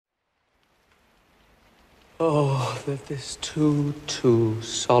Oh, that this too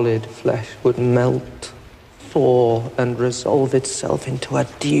solid flesh would melt, thaw, and resolve itself into a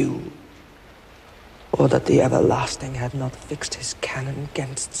dew. Or that the everlasting had not fixed his cannon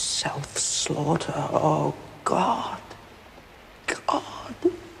against self-slaughter. Oh, God. God.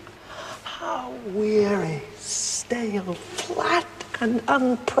 How weary, stale, flat, and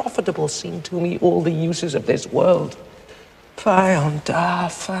unprofitable seem to me all the uses of this world. Fie on da,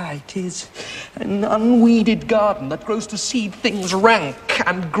 fie, 'tis an unweeded garden that grows to seed things rank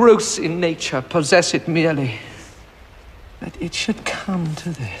and gross in nature, possess it merely. That it should come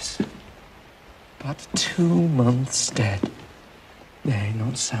to this, but 2 months dead, nay,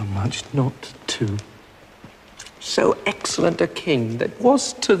 not so much, not 2. So excellent a king that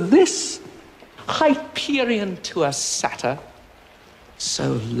was to this, Hyperion to a satyr,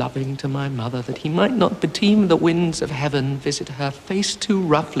 so loving to my mother that he might not beteem the winds of heaven visit her face too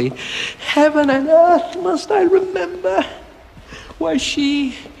roughly. Heaven and earth must I remember, why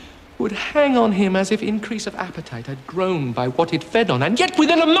she would hang on him as if increase of appetite had grown by what it fed on, and yet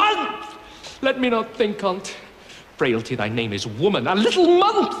within a month, let me not think on't, frailty thy name is woman, a little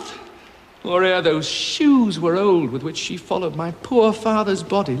month, or ere those shoes were old with which she followed my poor father's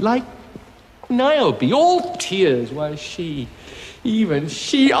body, like Niobe, all tears, while she, even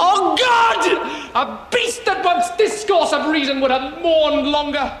she, oh God! A beast that once discourse of reason would have mourned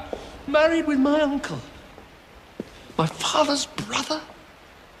longer, married with my uncle, my father's brother,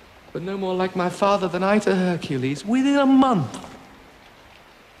 but no more like my father than I to Hercules, within a month,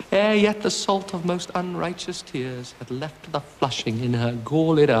 ere yet the salt of most unrighteous tears had left the flushing in her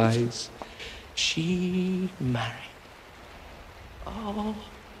galled eyes, she married. Oh,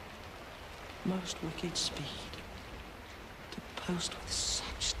 most wicked speed, to post with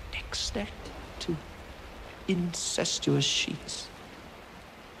such dexterity to incestuous sheets.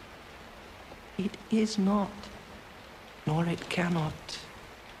 It is not, nor it cannot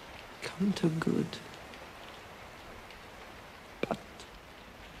come to good, but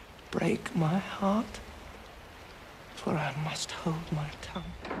break my heart, for I must hold my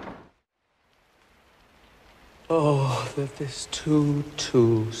tongue. Oh, that this too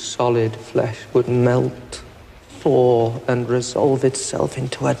solid flesh would melt, thaw, and resolve itself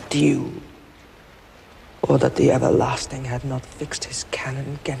into a dew. Or that the everlasting had not fixed his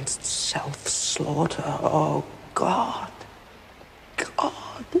cannon against self-slaughter. Oh, God.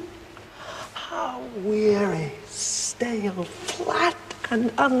 God. How weary, stale, flat,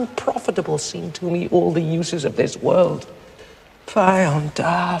 and unprofitable seem to me all the uses of this world. Fie on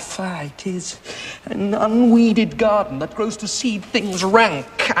da, fie, 'tis an unweeded garden that grows to seed things rank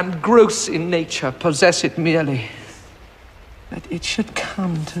and gross in nature, possess it merely. That it should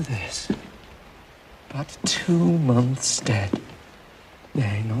come to this, but 2 months dead,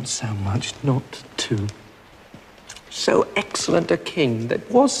 nay, not so much, not 2. So excellent a king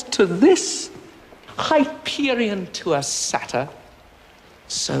that was to this, Hyperion to a satyr,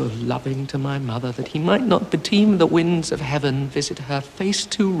 so loving to my mother that he might not beteem the winds of heaven visit her face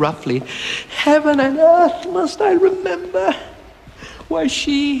too roughly. Heaven and earth must I remember, why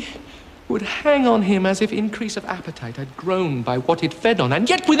she would hang on him as if increase of appetite had grown by what it fed on, and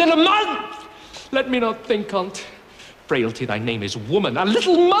yet within a month, let me not think on't, frailty thy name is woman, a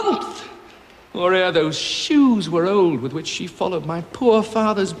little month, or ere those shoes were old with which she followed my poor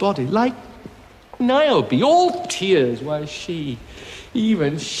father's body, like Niobe, all tears, while she,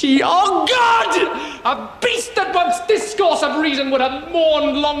 even she, oh God! A beast that once discourse of reason would have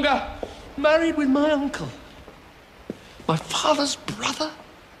mourned longer, married with my uncle, my father's brother,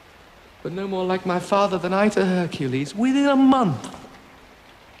 but no more like my father than I to Hercules, within a month,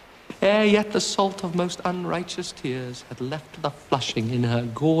 ere yet the salt of most unrighteous tears had left the flushing in her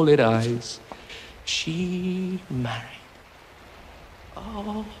galled eyes, she married.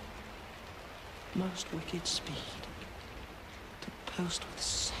 Oh, most wicked speed, to post with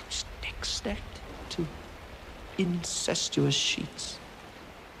such dexterity to incestuous sheets.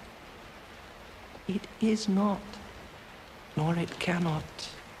 It is not, nor it cannot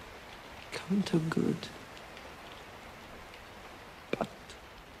come to good, but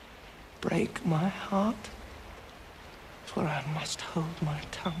break my heart, for I must hold my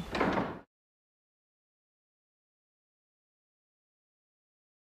tongue.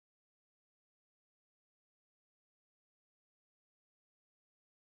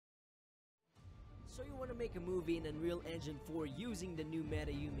 So you want to make a movie in Unreal Engine 4 using the new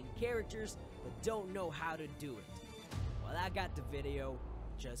Metahuman characters, but don't know how to do it? Well, I got the video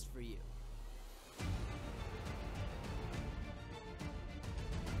just for you.